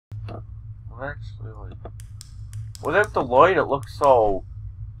Actually, like, without the light, it looks so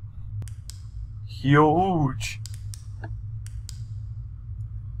huge.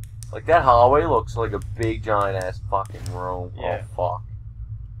 Like, that hallway looks like a big, giant-ass fucking room. Yeah. Oh,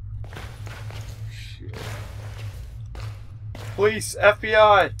 fuck. Shit. Police,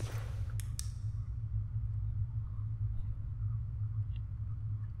 FBI!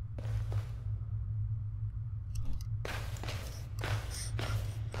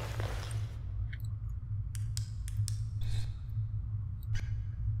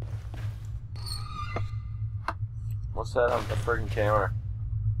 What's that on the friggin' camera?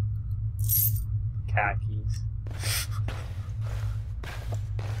 Khakis.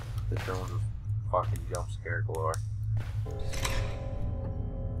 This one was a fucking jump scare galore.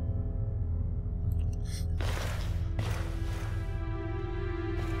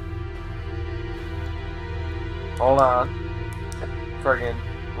 Hold on. Friggin'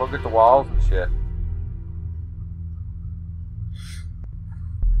 look at the walls and shit.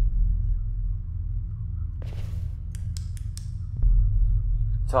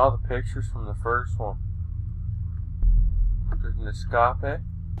 It's all the pictures from the first one. There's an escape.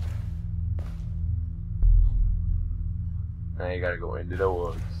 Now you gotta go into the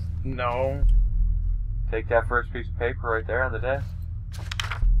woods. No. Take that first piece of paper right there on the desk.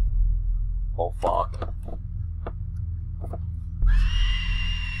 Oh fuck.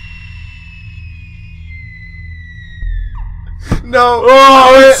 No!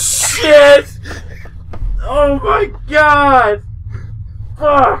 Oh shit! Oh my god!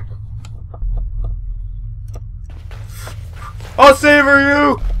 Fuck! I'll savor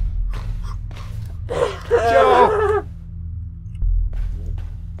you! Joe!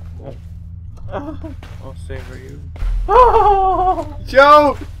 I'll savor you. Oh,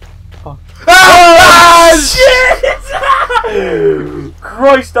 Joe! oh. Ah! Shit!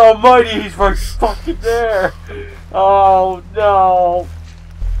 Christ almighty, he's right fucking there! Oh no!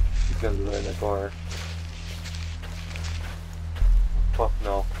 He comes right in the corner. Oh, fuck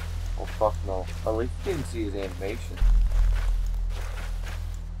no. Oh fuck no. At least you didn't see his animation.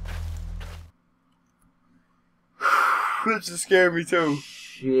 That just scared me too.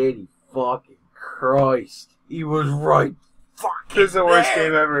 Shitty fucking Christ. He was right fucking This is the worst there.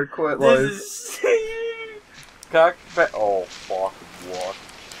 game ever. Quit life. This is... Oh, fucking what?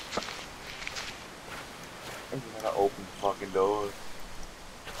 I'm gonna open the fucking doors.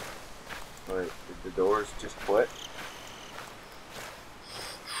 Wait, did the doors just quit?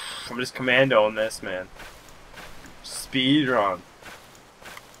 I'm just commando on this, man. Speed run.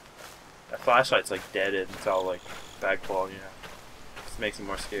 That flashlight's like deaded. It's all like bad quality now. Just makes it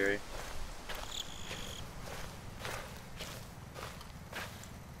more scary.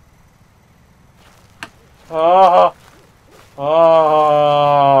 Oh!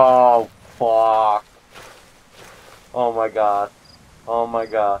 Oh, fuck. Oh my god. Oh my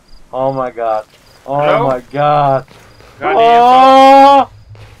god. Oh my god. Oh Hello? my god. Got any info?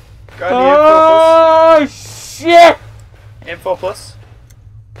 Got any Oh, shit! info plus?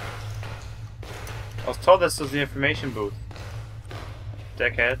 I was told this was the information booth.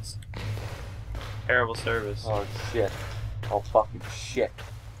 Dickheads. Terrible service. Oh shit. Oh fucking shit.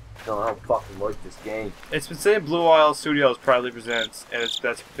 No, I don't fucking like this game. It's been saying Blue Isle Studios proudly presents, and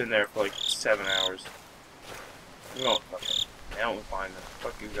that's been there for like 7 hours. We don't fucking. I don't find them.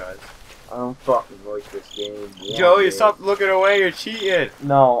 Fuck you guys. I don't fucking like this game. Joe, you bit. stop looking away. You're cheating.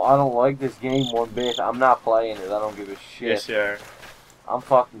 No, I don't like this game one bit. I'm not playing it. I don't give a shit. Yes, you are. I'm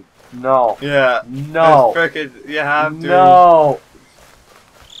fucking... No. Yeah. No. That's frickin', you have to. No.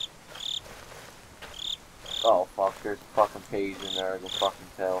 Oh fuck, there's a fucking page in there, I can fucking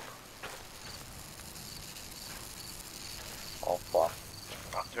tell. Oh fuck.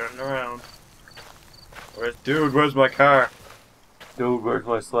 I'm turning around. Dude, where's my car? Dude, where's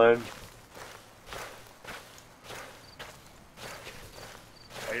my sled?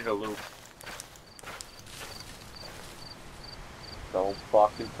 I need a loop. Don't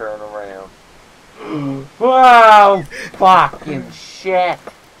fucking turn around. Wow! Fucking shit!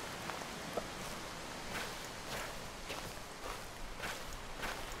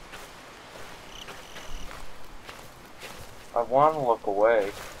 I want to look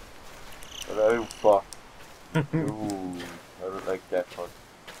away, but oh fuck. Ooh, I don't like that one.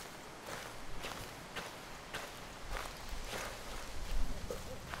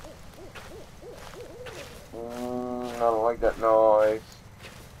 I don't like that noise.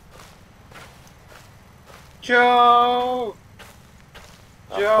 Joe!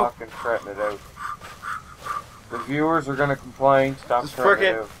 Stop Joe! fucking fretting it out. The viewers are gonna complain. Stop This fretting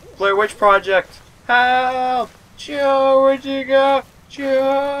it frickin' out. Blair Witch Project! Help! Joe, where'd you go?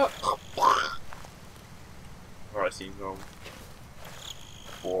 Joe! I seen him.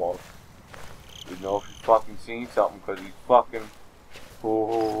 Well, you know if he's fucking seen something because he's fucking.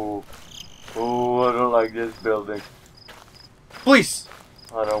 Oh, I don't like this building. Police!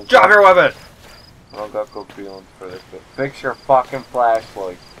 I don't. Drop your weapon! I don't got good feelings for this, but fix your fucking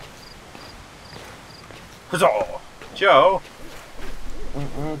flashlight. Huzzah! Joe,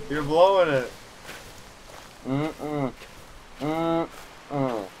 Mm-mm. you're blowing it. Mm-mm.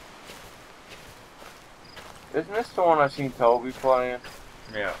 Mm-mm. Isn't this the one I seen Toby playing?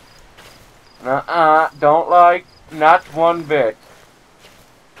 Yeah. Nuh-uh. Don't like. Not one bit.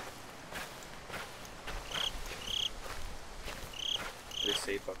 They're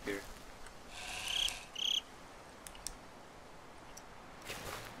safe up here.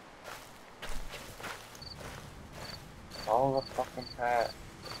 Follow the fucking path.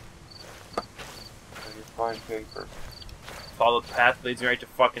 Where you find paper. Follow the path that leads me right to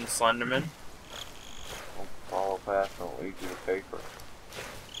fucking Slenderman. Don't follow path, don't lead you to paper.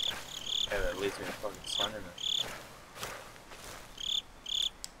 Yeah, that leads me to fucking Slenderman.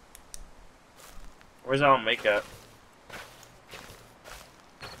 Where's Alan Wake at?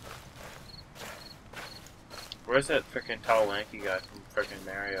 Where's that freaking tall lanky guy from freaking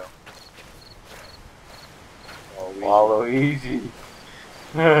Mario? Waluigi.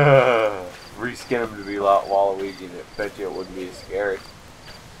 Reskin him to be Waluigi and I bet you it wouldn't be as scary.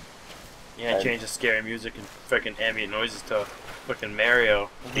 Yeah, and change the scary music and freaking ambient noises to fucking Mario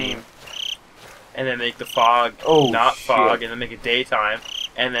theme. And then make the fog not fog, and then make it daytime.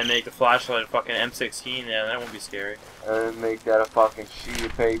 And then make the flashlight a fucking M16, yeah, that won't be scary. And then make that a fucking sheet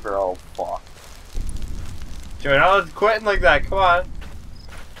of paper, oh fuck. Joey, not quitting like that, come on.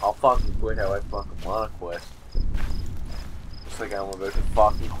 I'll fucking quit how I fucking wanna quit. Just like I'm about to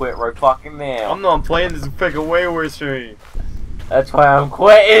fucking quit right fucking now. I'm not playing this freaking way worse for me. That's why I'm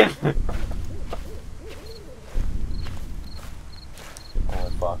quitting! Oh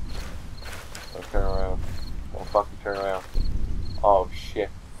fuck. Don't turn around. Don't fucking turn around. Oh shit.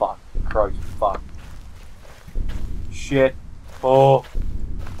 Fuck. Christ. Fuck. Shit. Oh.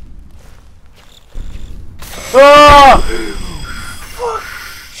 Ah! Fuck.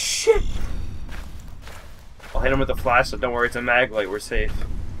 Shit. I'll hit him with the flashlight, don't worry, it's a mag light, we're safe. Where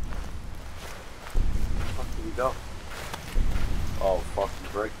the fuck did we go? Oh fuck,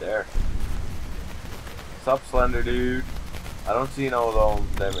 he's right there. What's up, Slender dude? I don't see no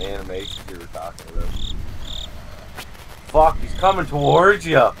of them animations you were talking about. Fuck, he's coming towards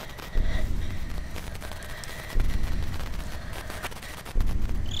you.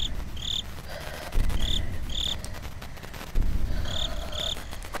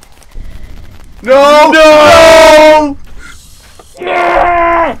 No! No!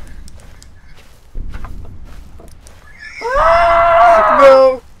 Yeah!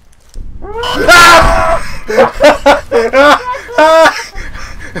 No!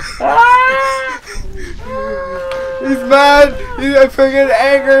 He's mad! I freaking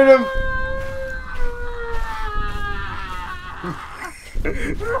angered him!